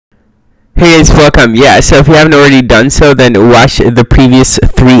Hey guys, welcome. Yeah, so if you haven't already done so, then watch the previous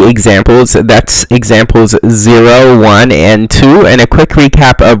 3 examples. That's examples 0, 1, and 2, and a quick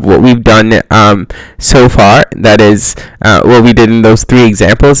recap of what we've done so far. That is, what we did in those 3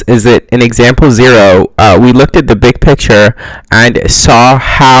 examples is that in example 0, we looked at the big picture and saw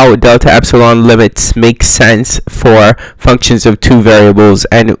how delta-epsilon limits make sense for functions of 2 variables,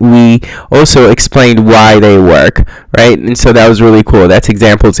 and we also explained why they work, right? And so that was really cool. That's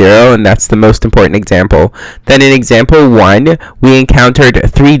example 0, and that's the most important example. Then in example 1, we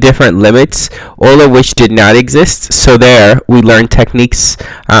encountered 3 different limits, all of which did not exist. So there, we learned techniques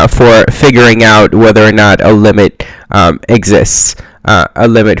for figuring out whether or not a limit exists. A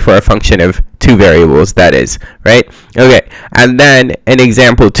limit for a function of 2 variables, that is, right? Okay, and then in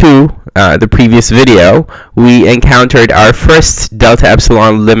example 2, the previous video, we encountered our first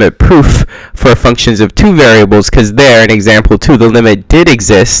delta-epsilon limit proof for functions of 2 variables, because there in example 2 the limit did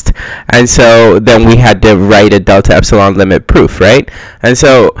exist, and so then we had to write a delta-epsilon limit proof, right? And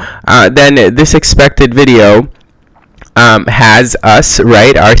so then this expected video has us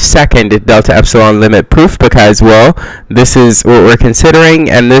write our second delta-epsilon limit proof, because, well, this is what we're considering,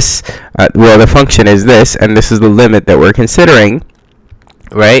 and this, well, the function is this, and this is the limit that we're considering,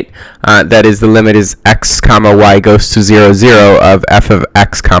 right? That is, the limit is x comma y goes to 0, 0 of f of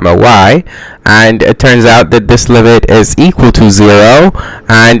x comma y, and it turns out that this limit is equal to 0,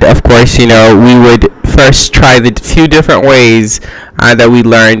 and of course, you know, we would first try the few different ways that we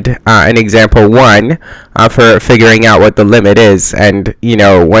learned in example 1 for figuring out what the limit is, and you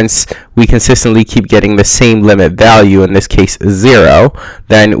know, once we consistently keep getting the same limit value, in this case 0,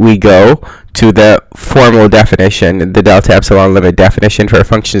 then we go to the formal definition, the delta-epsilon limit definition for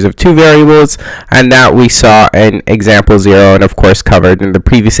functions of 2 variables, and that we saw in example 0, and of course covered in the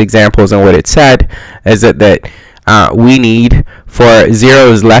previous examples. And what it said is that we need, for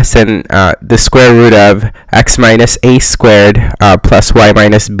 0 is less than the square root of x minus a squared plus y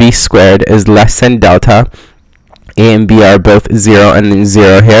minus b squared is less than delta. A and b are both 0 and then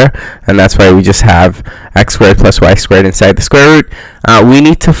 0 here, and that's why we just have x squared plus y squared inside the square root. We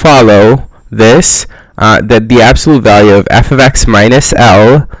need to follow this, that the absolute value of f of x minus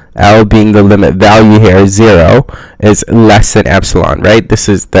L being the limit value here, 0, is less than epsilon, right? This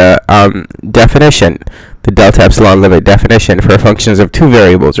is the definition, the delta-epsilon limit definition for functions of 2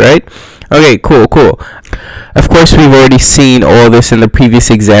 variables, right? Okay, cool. Of course, we've already seen all this in the previous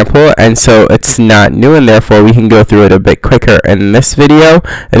example, and so it's not new, and therefore we can go through it a bit quicker in this video.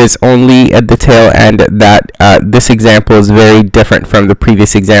 It is only at the tail end that this example is very different from the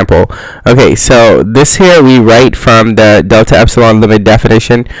previous example. Okay, so this here we write from the delta-epsilon limit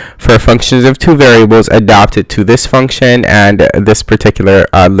definition for functions of 2 variables adopted to this function and this particular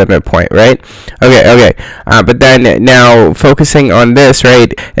limit point, right? Okay. But then now focusing on this,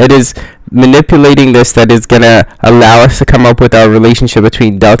 right, it is manipulating this that is going to allow us to come up with our relationship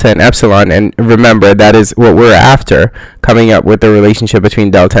between delta and epsilon, and remember, that is what we're after, coming up with the relationship between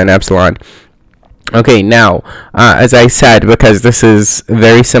delta and epsilon. Okay, now, as I said, because this is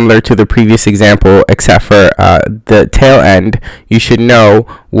very similar to the previous example, except for the tail end, you should know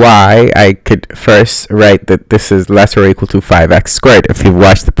why I could first write that this is less or equal to 5x squared, if you've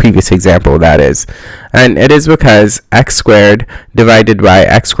watched the previous example, that is. And it is because x squared divided by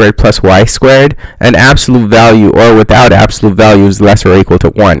x squared plus y squared, an absolute value or without absolute value is less or equal to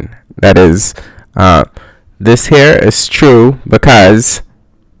 1. That is, this here is true because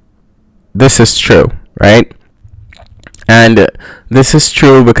this is true, right? And this is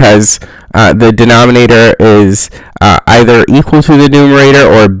true because the denominator is either equal to the numerator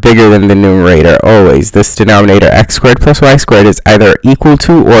or bigger than the numerator. Always, this denominator x squared plus y squared is either equal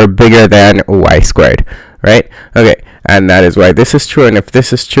to or bigger than y squared, right? Okay, and that is why this is true, and if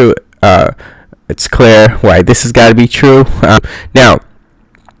this is true, it's clear why this has got to be true. Now,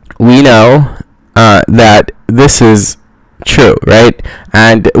 we know that this is true, right?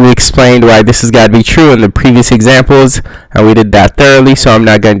 And we explained why this has got to be true in the previous examples, and we did that thoroughly, so I'm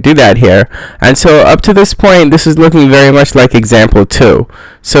not going to do that here. And so up to this point, this is looking very much like example 2.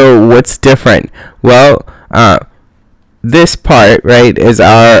 So what's different? Well, this part, right, is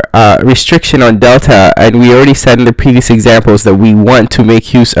our restriction on delta, and we already said in the previous examples that we want to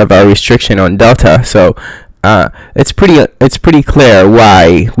make use of our restriction on delta. So it's pretty clear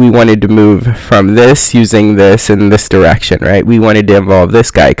why we wanted to move from this using this in this direction, right? We wanted to involve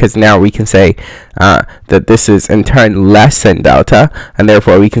this guy because now we can say that this is in turn less than delta, and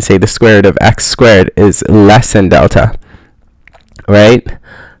therefore we can say the square root of x squared is less than delta, right?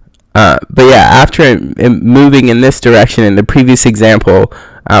 But yeah, after moving in this direction in the previous example,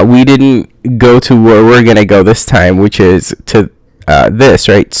 we didn't go to where we're going to go this time, which is to this,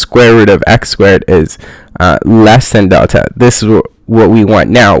 right? Square root of x squared is less than delta. This is what we want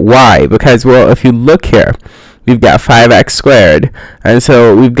now. Why? Because, well, if you look here, we've got 5x squared, and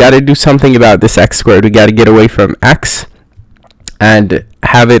so we've got to do something about this x squared. We got to get away from x and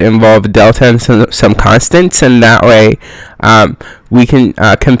have it involve delta and some constants, and that way we can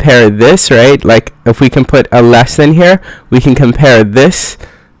compare this, right? Like if we can put a less than here, we can compare this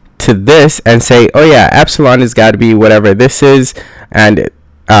to this and say, oh yeah, epsilon has got to be whatever this is, and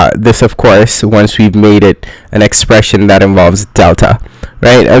this, of course, once we've made it an expression that involves delta,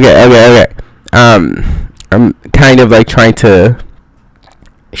 right? Okay. I'm kind of like trying to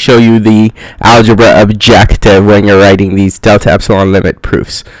show you the algebra objective when you're writing these delta-epsilon limit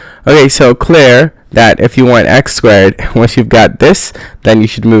proofs. Okay, so clear that if you want x squared, once you've got this, then you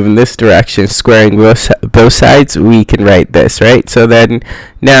should move in this direction, squaring both sides. We can write this, right? So then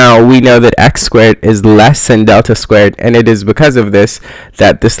now we know that x squared is less than delta squared, and it is because of this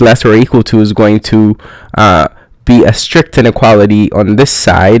that this less or equal to is going to be a strict inequality on this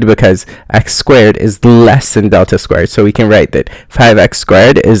side, because x squared is less than delta squared. So we can write that 5x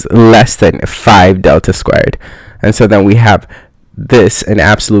squared is less than 5 delta squared, and so then we have this in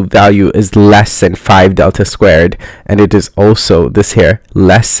absolute value is less than 5 delta squared, and it is also this here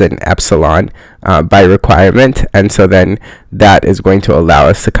less than epsilon by requirement, and so then that is going to allow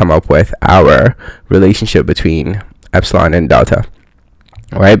us to come up with our relationship between epsilon and delta,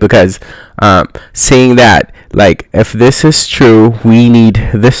 right? Because saying that, like, if this is true, we need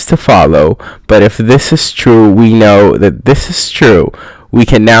this to follow, but if this is true, we know that this is true. We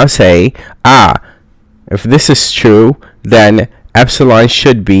can now say, if this is true, then epsilon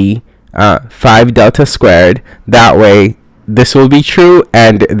should be 5 delta squared. That way this will be true,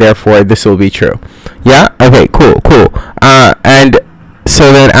 and therefore this will be true. Yeah, okay, cool. And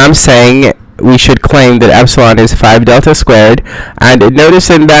so then I'm saying we should claim that epsilon is 5 delta squared, and notice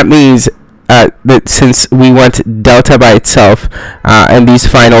that means that since we want delta by itself and these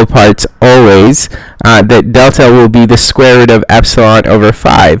final parts always, that delta will be the square root of epsilon over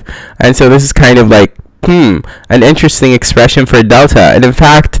 5. And so this is kind of like an interesting expression for delta, and in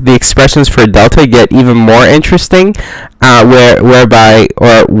fact the expressions for delta get even more interesting, wherein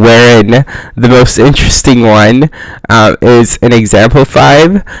the most interesting one is in example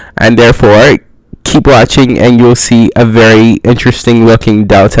 5, and therefore keep watching and you'll see a very interesting looking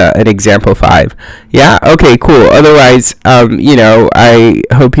delta in example 5. Yeah, okay, cool. Otherwise, I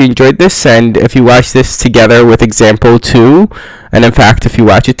hope you enjoyed this, and if you watch this together with example 2, and in fact if you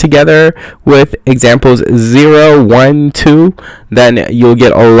watch it together with examples 0, 1, 2, then you'll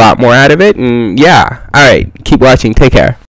get a lot more out of it. And yeah, alright, keep watching, take care.